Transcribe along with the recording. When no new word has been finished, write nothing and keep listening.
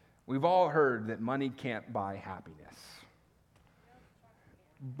We've all heard that money can't buy happiness.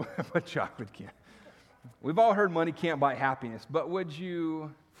 But chocolate can. We've all heard money can't buy happiness, but would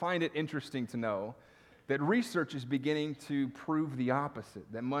you find it interesting to know that research is beginning to prove the opposite,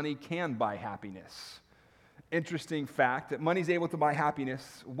 that money can buy happiness? Interesting fact that money's able to buy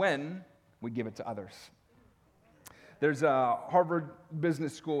happiness when we give it to others. There's a Harvard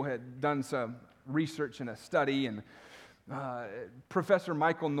Business School had done some research and a study, and Professor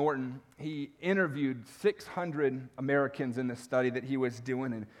Michael Norton, he interviewed 600 Americans in this study that he was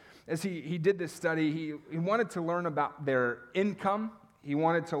doing. And as he did this study, he wanted to learn about their income. He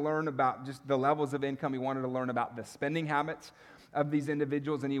wanted to learn about just the levels of income. He wanted to learn about the spending habits of these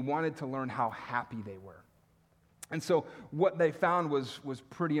individuals, and he wanted to learn how happy they were. And so what they found was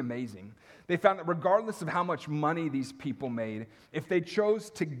pretty amazing. They found that regardless of how much money these people made, if they chose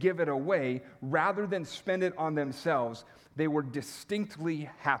to give it away rather than spend it on themselves, they were distinctly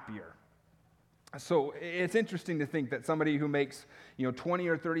happier. So it's interesting to think that somebody who makes, $20,000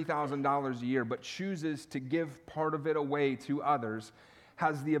 or $30,000 a year but chooses to give part of it away to others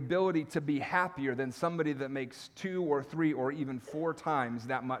has the ability to be happier than somebody that makes 2 or 3 or even 4 times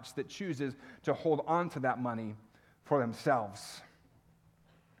that much that chooses to hold on to that money for themselves.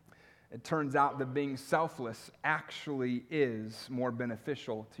 It turns out that being selfless actually is more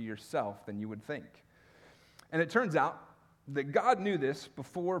beneficial to yourself than you would think. And it turns out that God knew this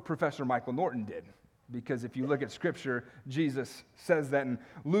before Professor Michael Norton did. Because if you look at Scripture, Jesus says that, and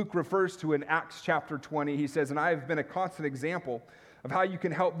Luke refers to in Acts chapter 20, he says, "And I have been a constant example of how you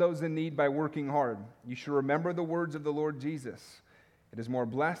can help those in need by working hard. You should remember the words of the Lord Jesus. It is more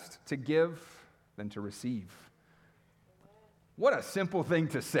blessed to give than to receive." What a simple thing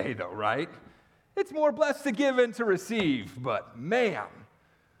to say, though, right? It's more blessed to give than to receive, but man,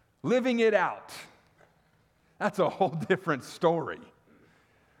 living it out, that's a whole different story,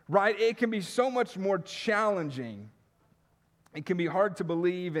 right? It can be so much more challenging. It can be hard to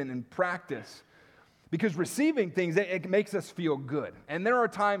believe in practice because receiving things, it makes us feel good. And there are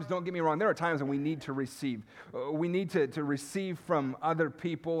times, don't get me wrong, there are times when we need to receive. We need to receive from other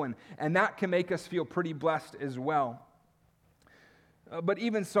people, and that can make us feel pretty blessed as well. But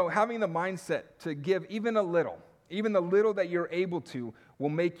even so, having the mindset to give even the little that you're able to will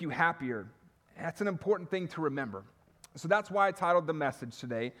make you happier. That's an important thing to remember. So that's why I titled the message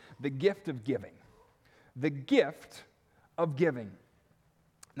today, The Gift of Giving. The Gift of Giving.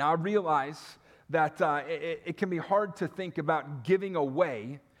 Now, I realize that it can be hard to think about giving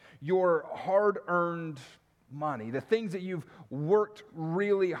away your hard-earned money, the things that you've worked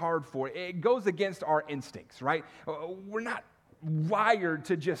really hard for. It goes against our instincts, right? We're not wired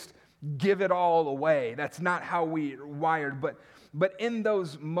to just give it all away. That's not how we're wired. But in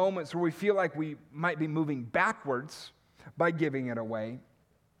those moments where we feel like we might be moving backwards by giving it away,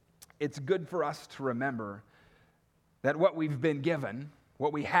 it's good for us to remember that what we've been given,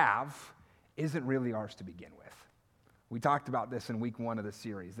 what we have, isn't really ours to begin with. We talked about this in week 1 of the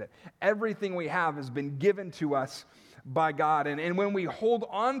series, that everything we have has been given to us by God. And when we hold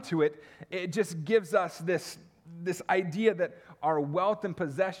on to it, it just gives us this idea that our wealth and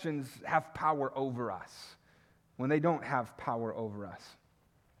possessions have power over us when they don't have power over us.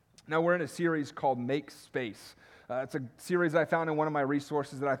 Now, we're in a series called Make Space. It's a series I found in one of my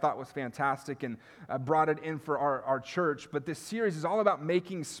resources that I thought was fantastic, and I brought it in for our church. But this series is all about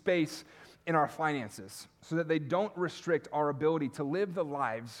making space in our finances so that they don't restrict our ability to live the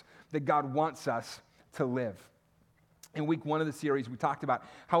lives that God wants us to live. In week 1 of the series, we talked about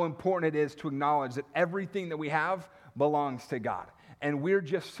how important it is to acknowledge that everything that we have belongs to God. And we're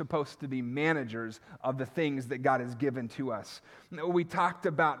just supposed to be managers of the things that God has given to us. We talked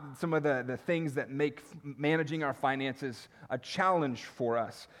about some of the things that make managing our finances a challenge for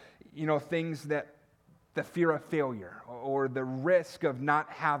us. Things that the fear of failure or the risk of not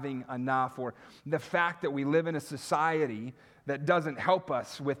having enough, or the fact that we live in a society that doesn't help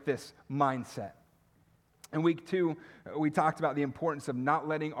us with this mindset. In week 2, we talked about the importance of not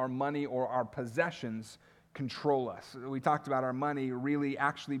letting our money or our possessions control us. We talked about our money really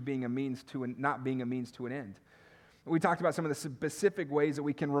actually being a means to, not being a means to an end. We talked about some of the specific ways that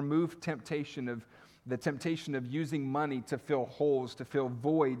we can remove the temptation of using money to fill holes, to fill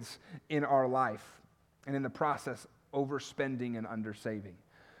voids in our life, and in the process, overspending and undersaving.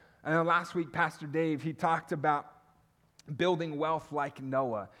 And then last week, Pastor Dave, he talked about building wealth like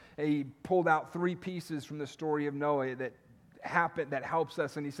Noah. He pulled out 3 pieces from the story of Noah that helps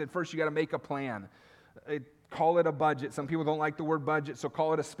us. And he said, first, you got to make a plan. Call it a budget. Some people don't like the word budget, so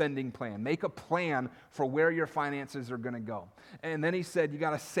call it a spending plan. Make a plan for where your finances are going to go. And then he said, you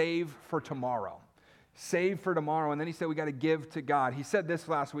got to save for tomorrow. save for tomorrow, and then he said we got to give to God. He said this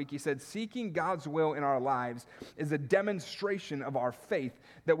last week. He said, seeking God's will in our lives is a demonstration of our faith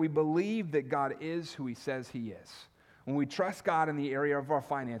that we believe that God is who he says he is. When we trust God in the area of our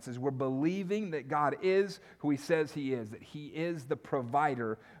finances, we're believing that God is who he says he is, that he is the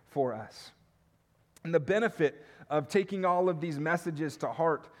provider for us. And the benefit of taking all of these messages to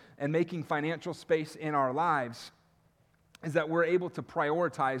heart and making financial space in our lives is that we're able to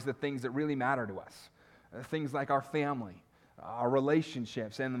prioritize the things that really matter to us. Things like our family, our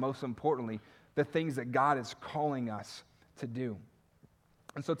relationships, and most importantly, the things that God is calling us to do.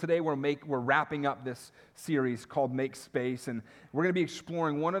 And so today we're wrapping up this series called Make Space, and we're going to be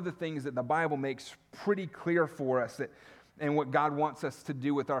exploring one of the things that the Bible makes pretty clear for us and what God wants us to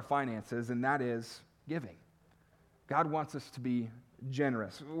do with our finances, and that is giving. God wants us to be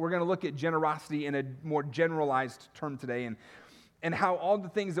generous. We're going to look at generosity in a more generalized term today, and how all the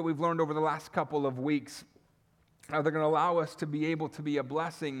things that we've learned over the last couple of weeks are they're going to allow us to be able to be a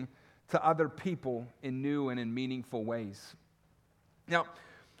blessing to other people in new and in meaningful ways. Now,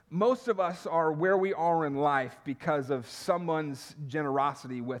 most of us are where we are in life because of someone's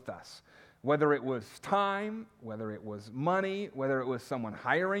generosity with us. Whether it was time, whether it was money, whether it was someone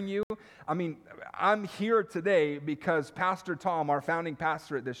hiring you. I mean, I'm here today because Pastor Tom, our founding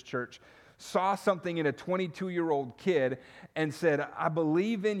pastor at this church, saw something in a 22-year-old kid and said, I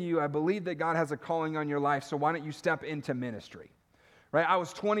believe in you. I believe that God has a calling on your life, so why don't you step into ministry? Right? I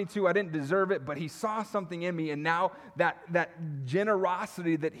was 22. I didn't deserve it, but he saw something in me, and now that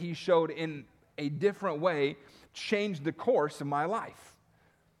generosity that he showed in a different way changed the course of my life.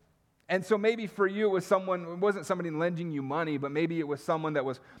 And so maybe for you, it wasn't somebody lending you money, but maybe it was someone that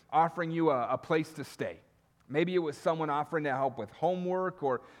was offering you a place to stay. Maybe it was someone offering to help with homework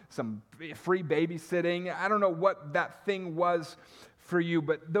or some free babysitting. I don't know what that thing was for you,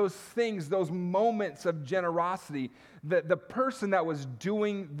 but those things, those moments of generosity, the person that was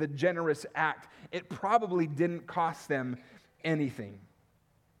doing the generous act, it probably didn't cost them anything.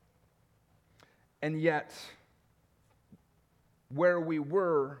 And yet, where we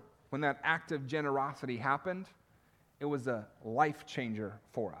were when that act of generosity happened, it was a life changer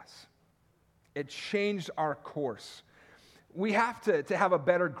for us. It changed our course. We have to have a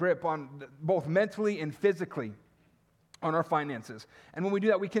better grip on both mentally and physically on our finances. And when we do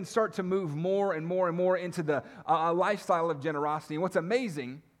that, we can start to move more and more and more into the lifestyle of generosity. And what's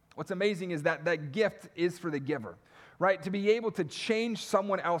amazing is that gift is for the giver, right? To be able to change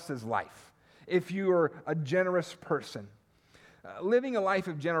someone else's life if you're a generous person. Living a life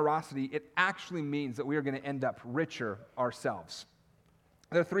of generosity, it actually means that we are going to end up richer ourselves.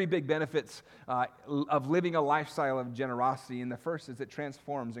 There are three big benefits of living a lifestyle of generosity, and the first is it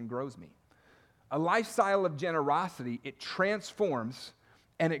transforms and grows me. A lifestyle of generosity, it transforms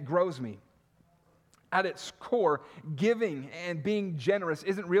and it grows me. At its core, giving and being generous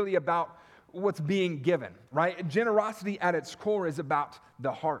isn't really about what's being given, right? Generosity at its core is about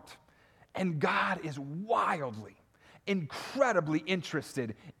the heart. And God is wildly, incredibly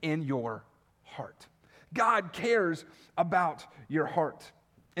interested in your heart. God cares about your heart.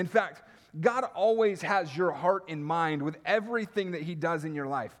 In fact, God always has your heart in mind with everything that he does in your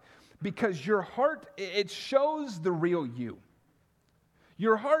life. Because your heart, it shows the real you.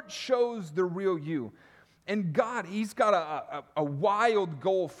 Your heart shows the real you. And God, he's got a wild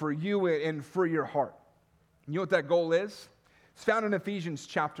goal for you and for your heart. You know what that goal is? It's found in Ephesians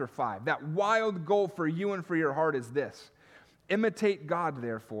chapter 5. That wild goal for you and for your heart is this. Imitate God,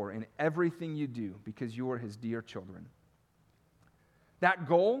 therefore, in everything you do, because you are his dear children. That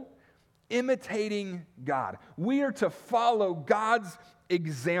goal, imitating God. We are to follow God's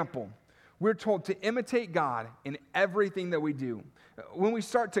example. We're told to imitate God in everything that we do. When we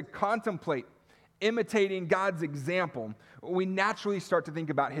start to contemplate imitating God's example, we naturally start to think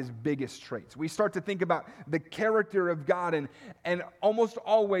about his biggest traits. We start to think about the character of God, and almost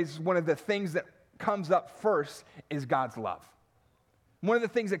always one of the things that comes up first is God's love. One of the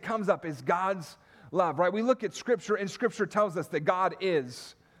things that comes up is God's love, right? We look at Scripture, and Scripture tells us that God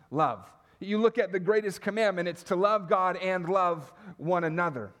is love. You look at the greatest commandment, it's to love God and love one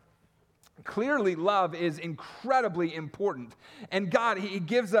another. Clearly, love is incredibly important. And God, he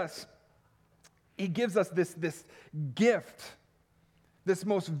gives us this gift, this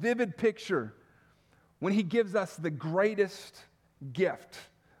most vivid picture, when he gives us the greatest gift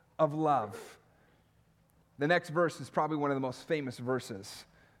of love. The next verse is probably one of the most famous verses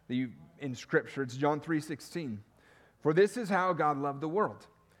in Scripture. It's John 3:16. For this is how God loved the world.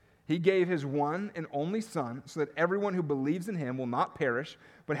 He gave his one and only Son so that everyone who believes in him will not perish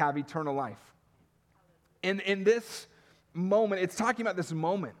but have eternal life. And in this moment, it's talking about this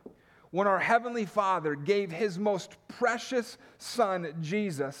moment when our Heavenly Father gave His most precious Son,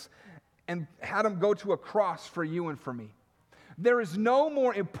 Jesus, and had Him go to a cross for you and for me. There is no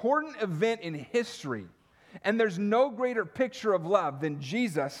more important event in history, and there's no greater picture of love than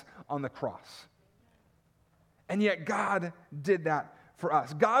Jesus on the cross. And yet God did that for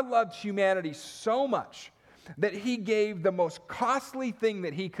us. God loved humanity so much that He gave the most costly thing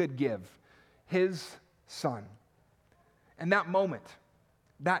that He could give, His Son. And that moment,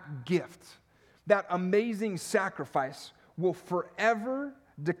 that gift, that amazing sacrifice will forever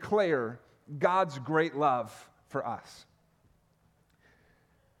declare God's great love for us.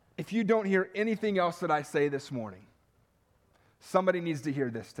 If you don't hear anything else that I say this morning, somebody needs to hear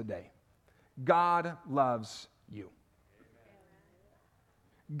this today. God loves you.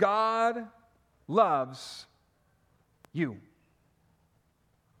 God loves you.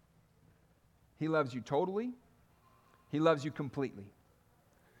 He loves you totally. He loves you completely.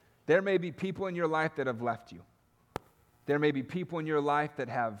 There may be people in your life that have left you. There may be people in your life that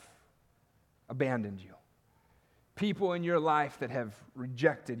have abandoned you. People in your life that have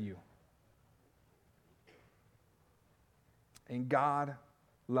rejected you. And God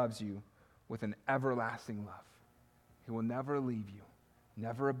loves you with an everlasting love. He will never leave you,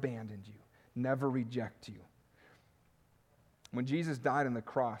 never abandon you, never reject you. When Jesus died on the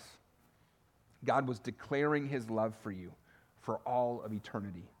cross, God was declaring His love for you for all of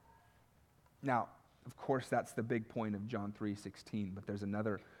eternity. Now, of course, that's the big point of John 3:16, but there's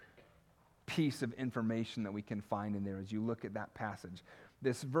another piece of information that we can find in there as you look at that passage.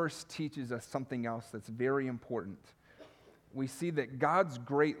 This verse teaches us something else that's very important. We see that God's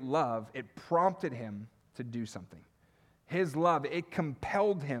great love, it prompted Him to do something. His love, it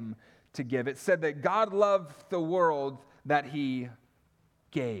compelled Him to give. It said that God loved the world that He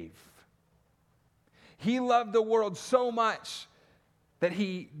gave. He loved the world so much that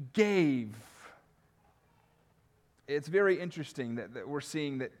He gave. It's very interesting that we're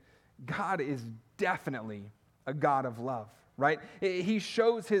seeing that God is definitely a God of love, right? He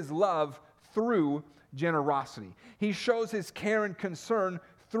shows His love through generosity. He shows His care and concern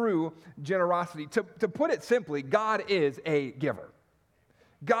through generosity. To put it simply, God is a giver.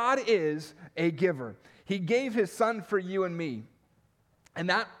 God is a giver. He gave His Son for you and me, and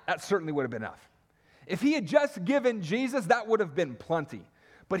that certainly would have been enough. If He had just given Jesus, that would have been plenty.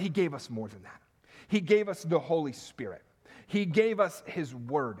 But He gave us more than that. He gave us the Holy Spirit. He gave us His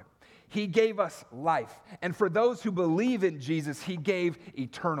Word. He gave us life. And for those who believe in Jesus, He gave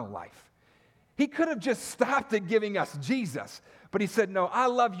eternal life. He could have just stopped at giving us Jesus, but He said, no, I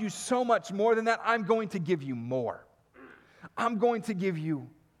love you so much more than that, I'm going to give you more. I'm going to give you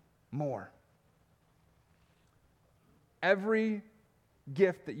more. Every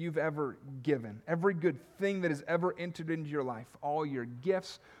gift that you've ever given, every good thing that has ever entered into your life, all your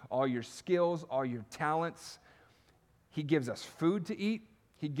gifts, all your skills, all your talents, He gives us food to eat.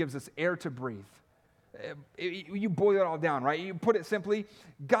 He gives us air to breathe. You boil it all down, right? You put it simply,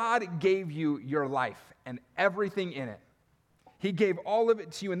 God gave you your life and everything in it. He gave all of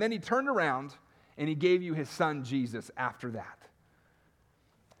it to you, and then He turned around and He gave you His Son, Jesus, after that.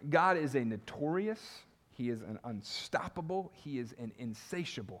 God is a notorious, He is an unstoppable, He is an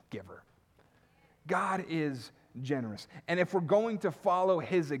insatiable giver. God is generous. And if we're going to follow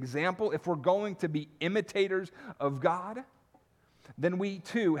His example, if we're going to be imitators of God, then we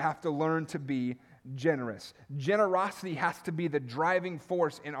too have to learn to be generous. Generosity has to be the driving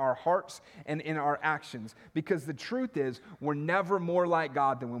force in our hearts and in our actions, because the truth is we're never more like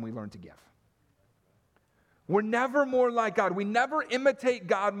God than when we learn to give. We're never more like God. We never imitate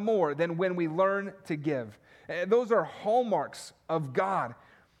God more than when we learn to give. Those are hallmarks of God,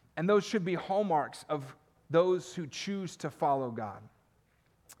 and those should be hallmarks of those who choose to follow God.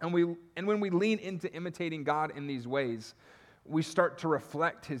 And when we lean into imitating God in these ways, we start to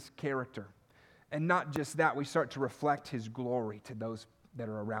reflect His character. And not just that, we start to reflect His glory to those that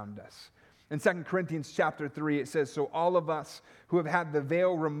are around us. In 2 Corinthians chapter 3, it says, so all of us who have had the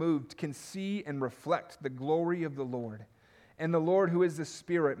veil removed can see and reflect the glory of the Lord. And the Lord, who is the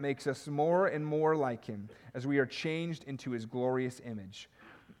Spirit, makes us more and more like Him as we are changed into His glorious image.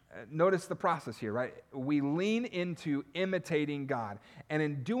 Notice the process here, right? We lean into imitating God. And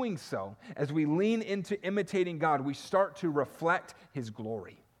in doing so, as we lean into imitating God, we start to reflect His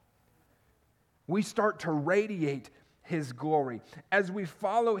glory. We start to radiate His glory. As we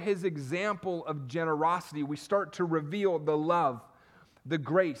follow His example of generosity, we start to reveal the love, the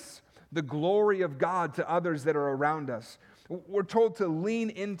grace, the glory of God to others that are around us. We're told to lean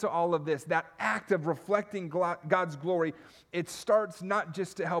into all of this. That act of reflecting God's glory, it starts not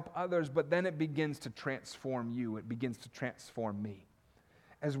just to help others, but then it begins to transform you. It begins to transform me.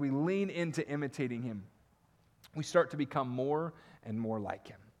 as we lean into imitating him, we start to become more and more like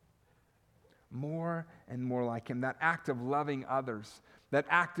him. More and more like him. That act of loving others, that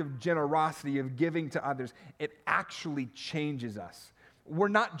act of generosity, of giving to others, it actually changes us. We're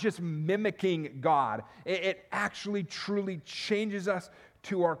not just mimicking God. It actually truly changes us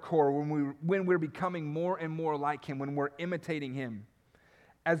to our core when we're becoming more and more like him, when we're imitating him.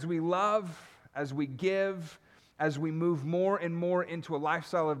 As we love, as we give, as we move more and more into a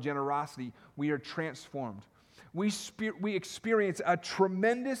lifestyle of generosity, we are transformed. We experience a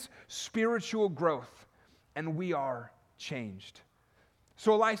tremendous spiritual growth, and we are changed.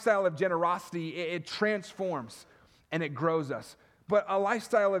 So a lifestyle of generosity, it transforms and it grows us. But a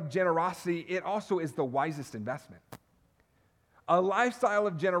lifestyle of generosity, it also is the wisest investment. A lifestyle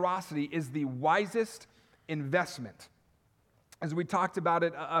of generosity is the wisest investment. As we talked about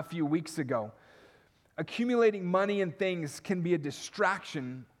it a few weeks ago, accumulating money and things can be a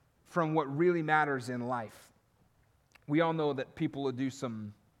distraction from what really matters in life. We all know that people will do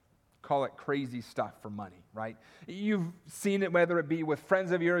some, call it crazy stuff for money, right? You've seen it, whether it be with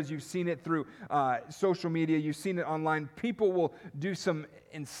friends of yours, you've seen it through social media, you've seen it online. People will do some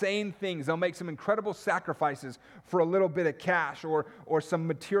insane things. They'll make some incredible sacrifices for a little bit of cash or some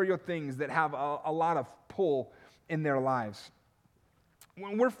material things that have a lot of pull in their lives.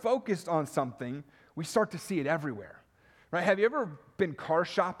 When we're focused on something, we start to see it everywhere, right? Have you ever been car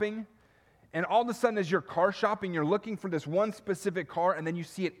shopping? And all of a sudden, as you're car shopping, you're looking for this one specific car, and then you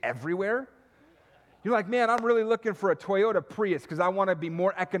see it everywhere. You're like, man, I'm really looking for a Toyota Prius because I want to be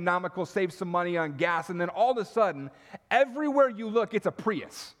more economical, save some money on gas. And then all of a sudden, everywhere you look, it's a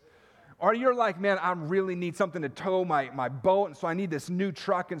Prius. Or you're like, man, I really need something to tow my boat, and so I need this new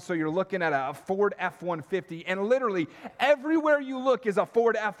truck. And so you're looking at a Ford F-150, and literally everywhere you look is a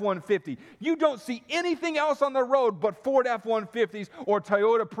Ford F-150. You don't see anything else on the road but Ford F-150s or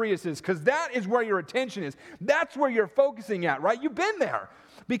Toyota Priuses, because that is where your attention is. That's where you're focusing at, right? You've been there,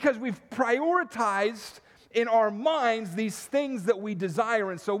 because we've prioritized in our minds these things that we desire.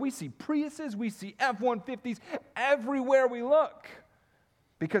 And so we see Priuses, we see F-150s everywhere we look,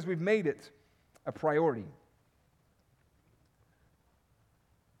 because we've made it a priority.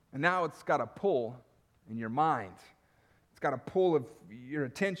 And now it's got a pull in your mind. It's got a pull of your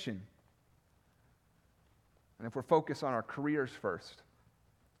attention. And if we're focused on our careers first,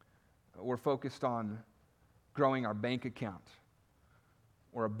 we're focused on growing our bank account,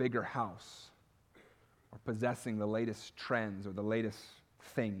 or a bigger house, or possessing the latest trends or the latest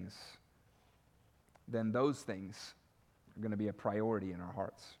things, then those things are going to be a priority in our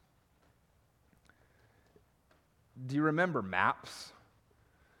hearts. Do you remember maps?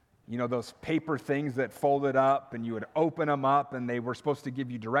 You know, those paper things that folded up, and you would open them up, and they were supposed to give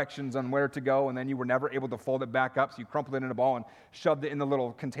you directions on where to go, and then you were never able to fold it back up, so you crumpled it in a ball and shoved it in the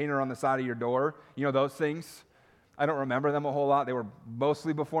little container on the side of your door. You know those things? I don't remember them a whole lot. They were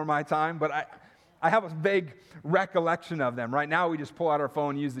mostly before my time, but I have a vague recollection of them. Right now, we just pull out our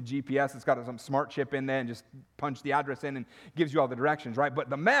phone, use the GPS. It's got some smart chip in there, and just punch the address in and gives you all the directions, right?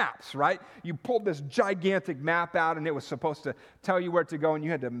 But the maps, right? You pulled this gigantic map out, and it was supposed to tell you where to go, and you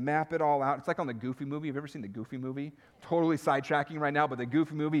had to map it all out. It's like on the Goofy movie. Have you ever seen the Goofy movie? Totally sidetracking right now, but the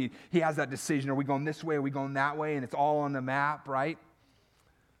Goofy movie, he has that decision. Are we going this way? Are we going that way? And it's all on the map, right?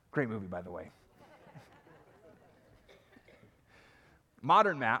 Great movie, by the way.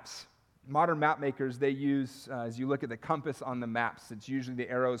 Modern maps, modern map makers, they use, as you look at the compass on the maps, it's usually the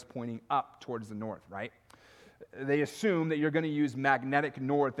arrows pointing up towards the north, right? They assume that you're going to use magnetic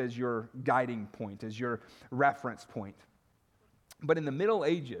north as your guiding point, as your reference point. But in the Middle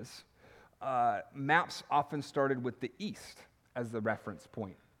Ages, maps often started with the east as the reference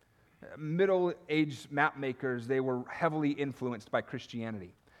point. Middle-aged map makers, they were heavily influenced by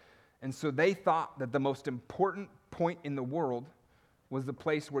Christianity. And so they thought that the most important point in the world was the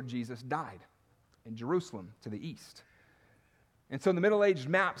place where Jesus died, in Jerusalem, to the east. And so in the Middle-aged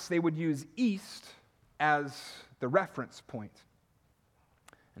maps, they would use east as the reference point.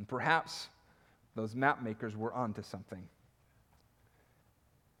 And perhaps those map makers were onto something.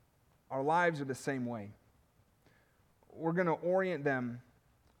 Our lives are the same way. We're going to orient them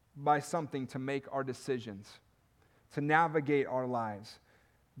by something to make our decisions, to navigate our lives.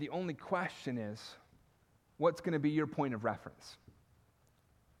 The only question is, what's going to be your point of reference?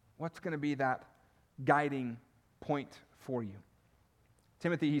 What's going to be that guiding point for you?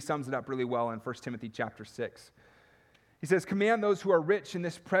 Timothy, he sums it up really well in 1 Timothy chapter 6. He says, "Command those who are rich in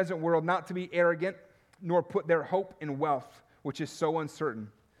this present world not to be arrogant, nor put their hope in wealth, which is so uncertain,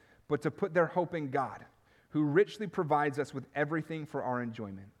 but to put their hope in God, who richly provides us with everything for our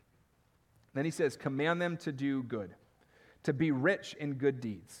enjoyment." Then he says, "Command them to do good, to be rich in good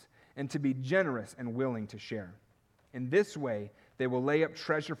deeds, and to be generous and willing to share. In this way, they will lay up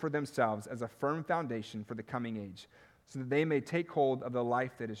treasure for themselves as a firm foundation for the coming age, so that they may take hold of the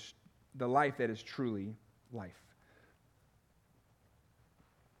life that is truly life.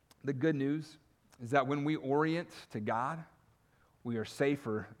 The good news is that when we orient to God, we are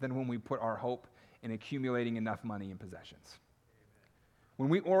safer than when we put our hope in accumulating enough money and possessions. When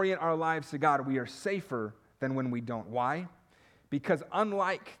we orient our lives to God, we are safer than when we don't. Why? Because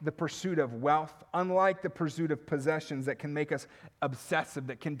unlike the pursuit of wealth, unlike the pursuit of possessions that can make us obsessive,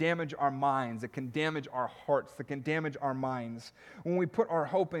 that can damage our minds, that can damage our hearts, that can damage our minds, when we put our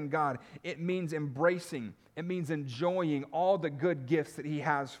hope in God, it means embracing, it means enjoying all the good gifts that He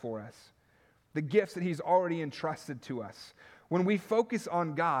has for us, the gifts that He's already entrusted to us. When we focus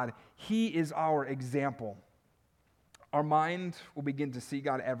on God, He is our example. Our mind will begin to see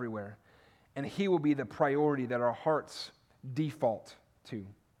God everywhere, and He will be the priority that our hearts default to.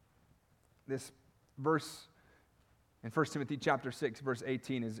 This verse in 1 Timothy chapter 6, verse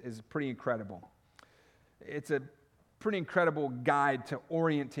 18 is pretty incredible. It's a pretty incredible guide to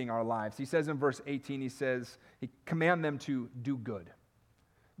orienting our lives. He says in verse 18, he command them to do good.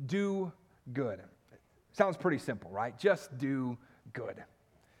 Do good. Sounds pretty simple, right? Just do good.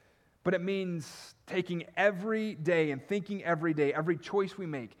 But it means taking every day and thinking every day, every choice we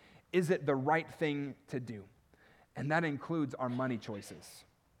make, is it the right thing to do? And that includes our money choices.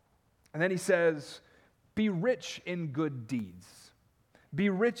 And then he says, be rich in good deeds. Be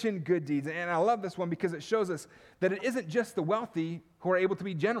rich in good deeds. And I love this one because it shows us that it isn't just the wealthy who are able to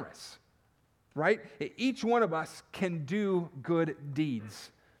be generous, right? Each one of us can do good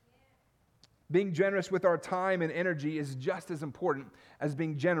deeds. Being generous with our time and energy is just as important as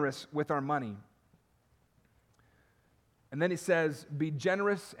being generous with our money. And then he says, be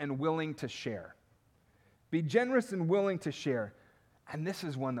generous and willing to share. Be generous and willing to share. And this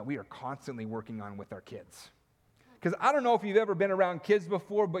is one that we are constantly working on with our kids. Because I don't know if you've ever been around kids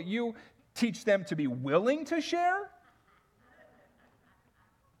before, but you teach them to be willing to share.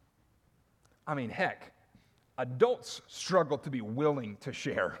 I mean, heck, adults struggle to be willing to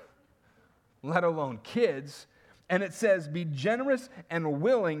share, let alone kids. And it says, be generous and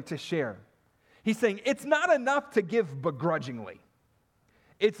willing to share. He's saying it's not enough to give begrudgingly.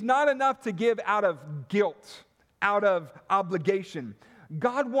 It's not enough to give out of guilt, out of obligation.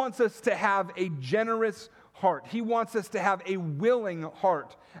 God wants us to have a generous heart. He wants us to have a willing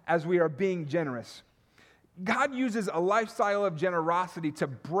heart as we are being generous. God uses a lifestyle of generosity to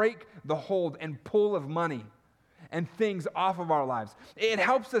break the hold and pull of money and things off of our lives. It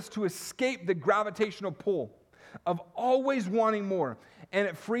helps us to escape the gravitational pull of always wanting more, and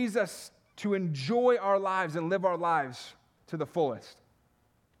it frees us to enjoy our lives and live our lives to the fullest.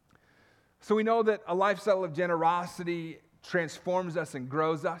 So we know that a lifestyle of generosity transforms us and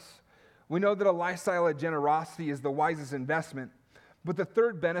grows us. We know that a lifestyle of generosity is the wisest investment. But the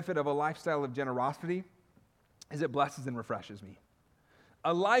third benefit of a lifestyle of generosity is it blesses and refreshes me.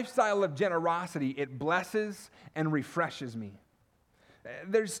 A lifestyle of generosity, it blesses and refreshes me.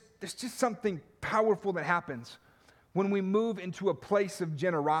 There's just something powerful that happens when we move into a place of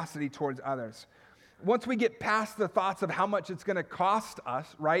generosity towards others. Once we get past the thoughts of how much it's going to cost us,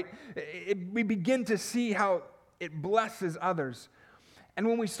 right, we begin to see how it blesses others. And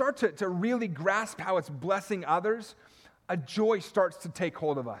when we start to really grasp how it's blessing others, a joy starts to take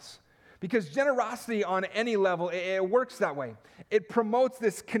hold of us. Because generosity on any level, it works that way. It promotes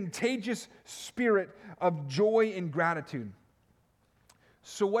this contagious spirit of joy and gratitude.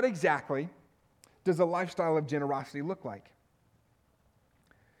 So what exactly does a lifestyle of generosity look like?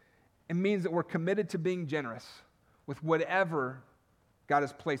 It means that we're committed to being generous with whatever God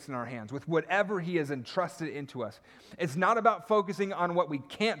has placed in our hands, with whatever He has entrusted into us. It's not about focusing on what we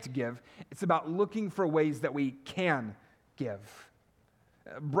can't give. It's about looking for ways that we can give.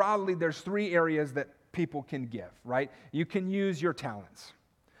 Broadly, there's three areas that people can give, right? You can use your talents.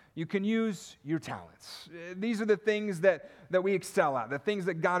 You can use your talents. These are the things that we excel at, the things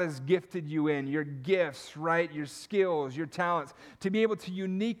that God has gifted you in, your gifts, right? Your skills, your talents, to be able to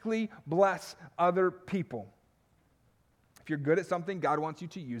uniquely bless other people. If you're good at something, God wants you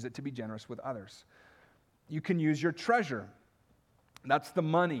to use it to be generous with others. You can use your treasure. That's the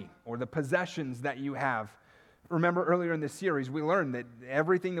money or the possessions that you have. Remember earlier in this series, we learned that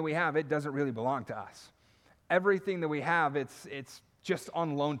everything that we have, it doesn't really belong to us. Everything that we have, it's just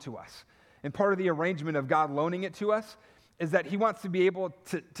on loan to us. And part of the arrangement of God loaning it to us is that He wants to be able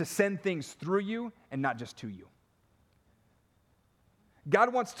to send things through you and not just to you.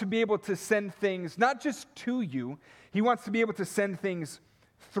 God wants to be able to send things not just to you, He wants to be able to send things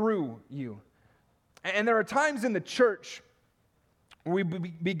through you. And there are times in the church We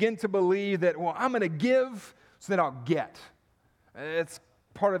begin to believe that, well, I'm going to give so that I'll get. It's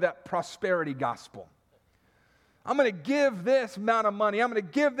part of that prosperity gospel. I'm going to give this amount of money. I'm going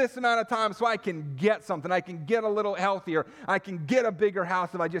to give this amount of time so I can get something. I can get a little healthier. I can get a bigger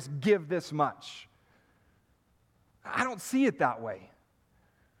house if I just give this much. I don't see it that way.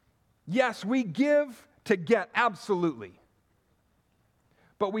 Yes, we give to get, absolutely.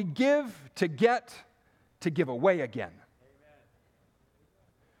 But we give to get to give away again.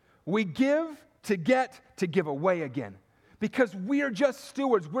 We give to get to give away again. Because we are just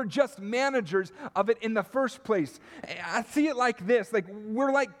stewards. We're just managers of it in the first place. I see it like this, like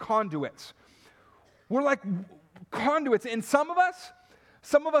we're like conduits. We're like conduits. And some of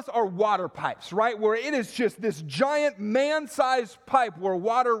us are water pipes, right? Where it is just this giant man-sized pipe where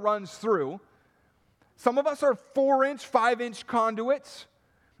water runs through. Some of us are 4-inch, 5-inch conduits.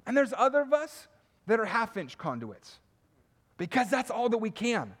 And there's other of us that are half-inch conduits. Because that's all that we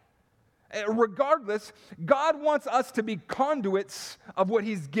can. Regardless, God wants us to be conduits of what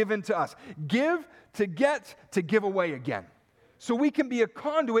He's given to us. Give to get to give away again. So we can be a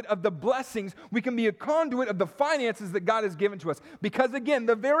conduit of the blessings. We can be a conduit of the finances that God has given to us. Because again,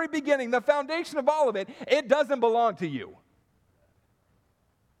 the very beginning, the foundation of all of it, it doesn't belong to you.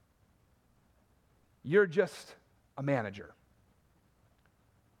 You're just a manager.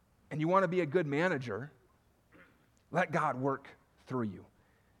 And you want to be a good manager, let God work through you.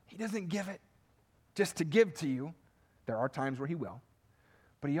 He doesn't give it just to give to you. There are times where He will.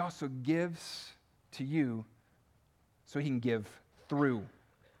 But He also gives to you so He can give through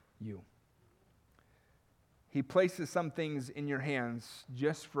you. He places some things in your hands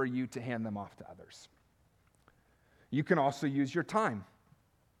just for you to hand them off to others. You can also use your time.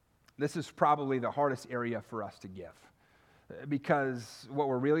 This is probably the hardest area for us to give. Because what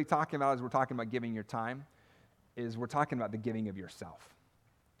we're really talking about is we're talking about giving your time, is we're talking about the giving of yourself.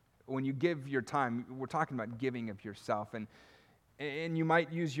 When you give your time, we're talking about giving of yourself. And you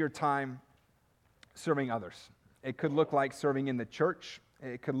might use your time serving others. It could look like serving in the church.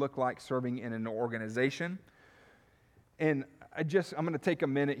 It could look like serving in an organization. And I'm going to take a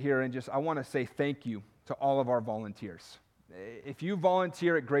minute here and I want to say thank you to all of our volunteers. If you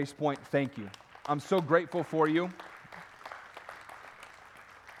volunteer at Grace Point, thank you. I'm so grateful for you.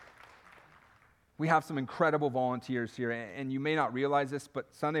 We have some incredible volunteers here, and you may not realize this, but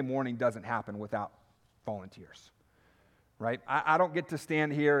Sunday morning doesn't happen without volunteers, right? I don't get to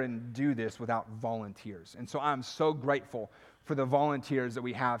stand here and do this without volunteers, and so I'm so grateful for the volunteers that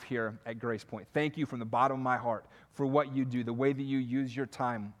we have here at Grace Point. Thank you from the bottom of my heart for what you do, the way that you use your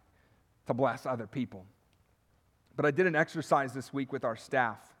time to bless other people. But I did an exercise this week with our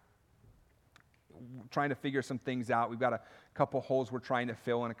staff, trying to figure some things out. We've got a couple holes we're trying to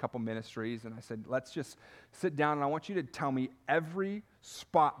fill in a couple ministries. And I said, let's just sit down and I want you to tell me every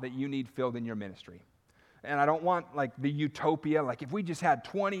spot that you need filled in your ministry. And I don't want like the utopia, like if we just had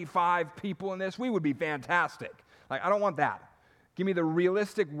 25 people in this, we would be fantastic. Like I don't want that. Give me the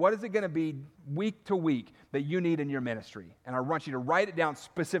realistic, what is it going to be week to week that you need in your ministry? And I want you to write it down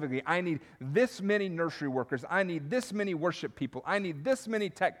specifically. I need this many nursery workers. I need this many worship people. I need this many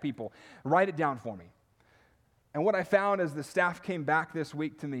tech people. Write it down for me. And what I found as the staff came back this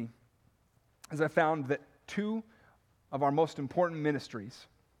week to me is I found that 2 of our most important ministries,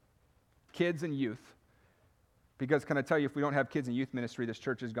 kids and youth, because can I tell you, if we don't have kids and youth ministry, this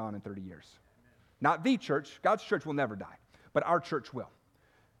church is gone in 30 years. Not the church. God's church will never die. But our church will.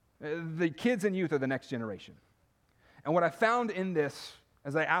 The kids and youth are the next generation. And what I found in this,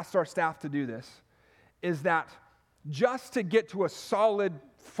 as I asked our staff to do this, is that just to get to a solid,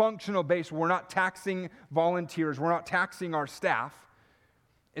 functional base, we're not taxing volunteers, we're not taxing our staff,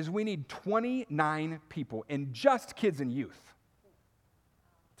 is we need 29 people in just kids and youth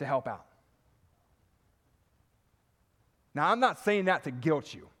to help out. Now, I'm not saying that to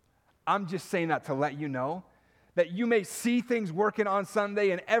guilt you. I'm just saying that to let you know that you may see things working on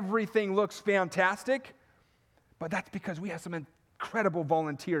Sunday and everything looks fantastic, but that's because we have some incredible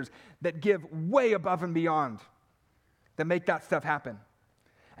volunteers that give way above and beyond that make that stuff happen.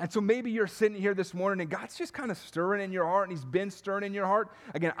 And so maybe you're sitting here this morning and God's just kind of stirring in your heart, and He's been stirring in your heart.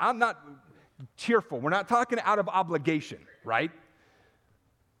 Again, I'm not cheerful. We're not talking out of obligation, right?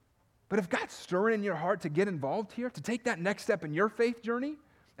 But if God's stirring in your heart to get involved here, to take that next step in your faith journey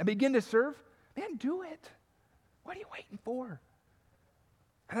and begin to serve, man, do it. What are you waiting for?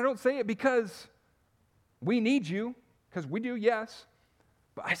 And I don't say it because we need you, because we do, yes.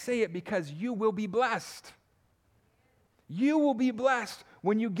 But I say it because you will be blessed. You will be blessed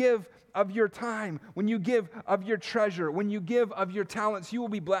when you give of your time, when you give of your treasure, when you give of your talents, you will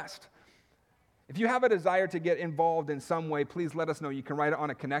be blessed. If you have a desire to get involved in some way, please let us know. You can write it on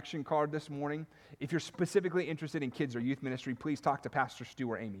a connection card this morning. If you're specifically interested in kids or youth ministry, please talk to Pastor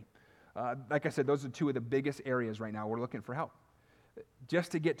Stu or Amy. Like I said, those are two of the biggest areas right now we're looking for help,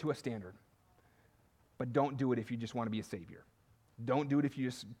 just to get to a standard. But don't do it if you just want to be a savior. Don't do it if you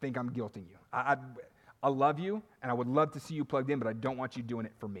just think I'm guilting you. I love you, and I would love to see you plugged in, but I don't want you doing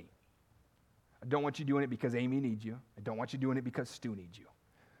it for me. I don't want you doing it because Amy needs you. I don't want you doing it because Stu needs you.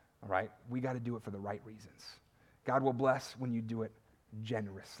 All right? We got to do it for the right reasons. God will bless when you do it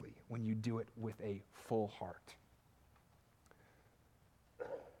generously, when you do it with a full heart.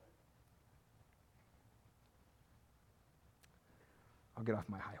 I'll get off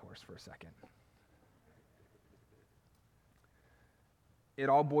my high horse for a second. It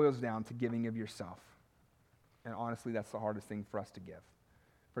all boils down to giving of yourself. And honestly, that's the hardest thing for us to give.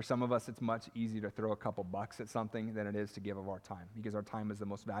 For some of us, it's much easier to throw a couple bucks at something than it is to give of our time, because our time is the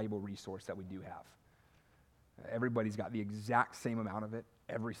most valuable resource that we do have. Everybody's got the exact same amount of it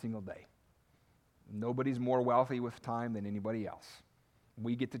every single day. Nobody's more wealthy with time than anybody else.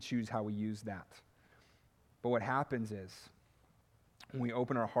 We get to choose how we use that. But what happens is, when we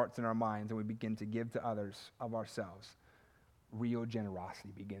open our hearts and our minds and we begin to give to others of ourselves, real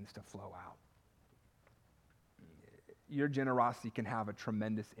generosity begins to flow out. Your generosity can have a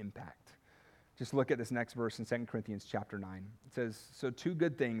tremendous impact. Just look at this next verse in 2 Corinthians chapter 9. It says, "So two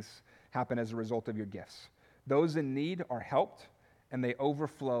good things happen as a result of your gifts. Those in need are helped, and they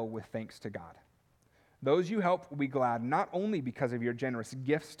overflow with thanks to God. Those you help will be glad not only because of your generous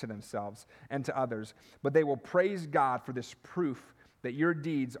gifts to themselves and to others, but they will praise God for this proof that your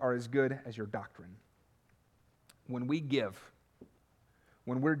deeds are as good as your doctrine." When we give,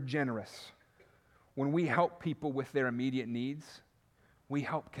 when we're generous, when we help people with their immediate needs, we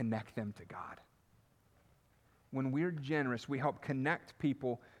help connect them to God. When we're generous, we help connect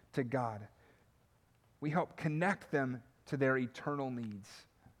people to God. We help connect them to their eternal needs.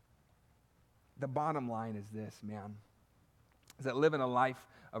 The bottom line is this, man, is that living a life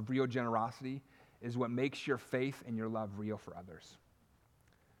of real generosity is what makes your faith and your love real for others.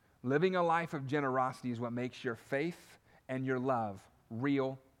 Living a life of generosity is what makes your faith and your love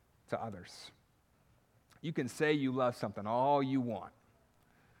real to others. You can say you love something all you want,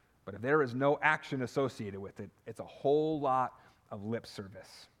 but if there is no action associated with it, it's a whole lot of lip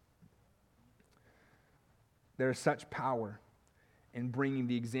service. There is such power in bringing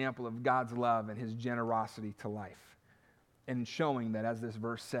the example of God's love and his generosity to life, and showing that, as this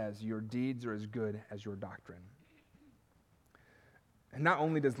verse says, your deeds are as good as your doctrine. And not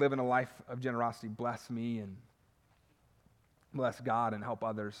only does living a life of generosity bless me and bless God and help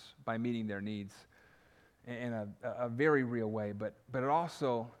others by meeting their needs in a very real way, but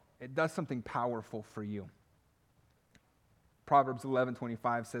it does something powerful for you. Proverbs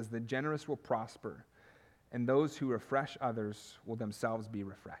 11:25 says, "The generous will prosper, and those who refresh others will themselves be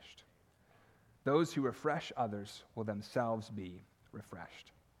refreshed." Those who refresh others will themselves be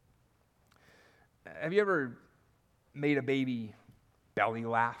refreshed. Have you ever made a baby belly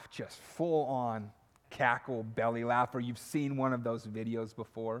laugh, just full on cackle belly laugh, or you've seen one of those videos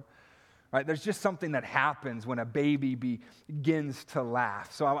before? Right? There's just something that happens when a baby begins to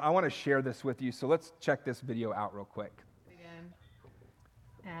laugh. So I want to share this with you. So let's check this video out real quick. Again.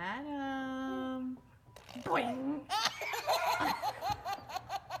 Adam. Boing.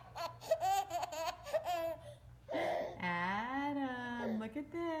 Adam, look at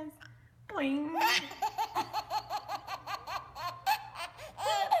this. Boing.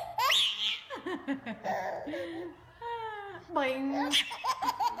 Boing.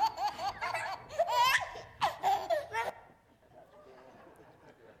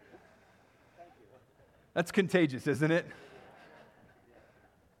 That's contagious, isn't it?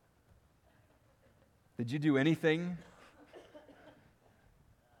 Did you do anything?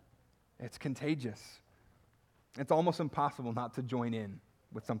 It's contagious. It's almost impossible not to join in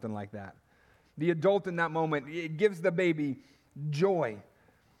with something like that. The adult in that moment, it gives the baby joy,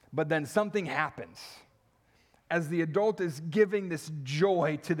 but then something happens. As the adult is giving this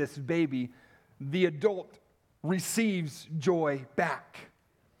joy to this baby, the adult receives joy back.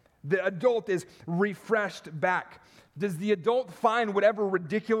 The adult is refreshed back. Does the adult find whatever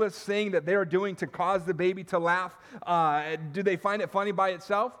ridiculous thing that they're doing to cause the baby to laugh? Do they find it funny by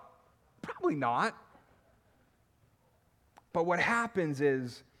itself? Probably not. But what happens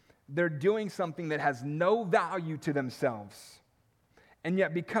is they're doing something that has no value to themselves. And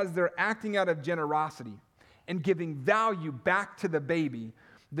yet, because they're acting out of generosity and giving value back to the baby,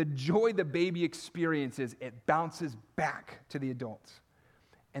 the joy the baby experiences, it bounces back to the adult.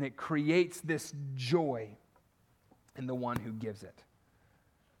 And it creates this joy in the one who gives it.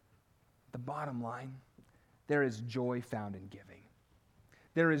 the bottom line, there is joy found in giving.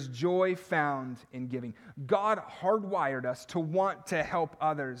 There is joy found in giving. God hardwired us to want to help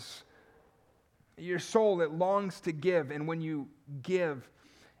others. Your soul, it longs to give, and when you give,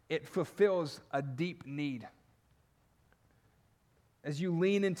 it fulfills a deep need. As you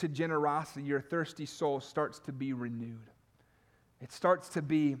lean into generosity, your thirsty soul starts to be renewed. It starts to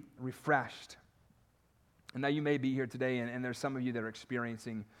be refreshed. And now you may be here today, and there's some of you that are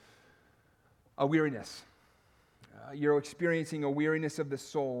experiencing a weariness. You're experiencing a weariness of the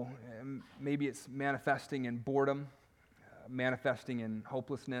soul. Maybe it's manifesting in boredom, manifesting in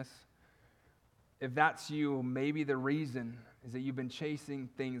hopelessness. If that's you, maybe the reason is that you've been chasing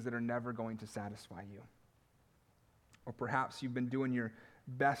things that are never going to satisfy you. Or perhaps you've been doing your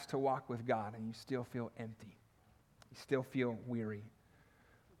best to walk with God and you still feel empty. You still feel weary.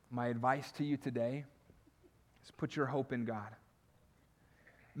 My advice to you today is put your hope in God.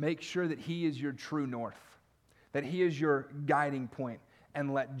 Make sure that He is your true north, that He is your guiding point,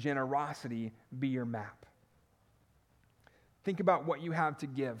 and let generosity be your map. Think about what you have to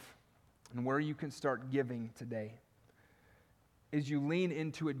give and where you can start giving today. As you lean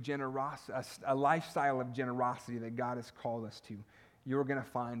into a lifestyle of generosity that God has called us to, you're going to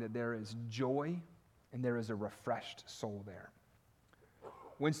find that there is joy and there is a refreshed soul there.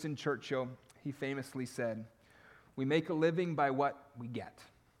 Winston Churchill, he famously said, "We make a living by what we get.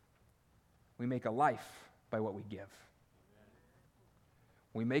 We make a life by what we give."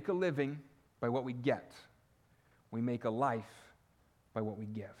 We make a living by what we get. We make a life by what we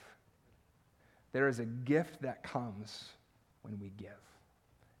give. There is a gift that comes when we give.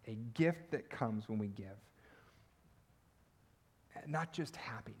 A gift that comes when we give. Not just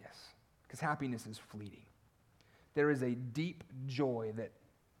happiness, because happiness is fleeting. There is a deep joy that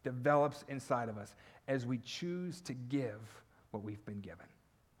develops inside of us as we choose to give what we've been given.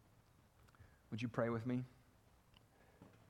 Would you pray with me?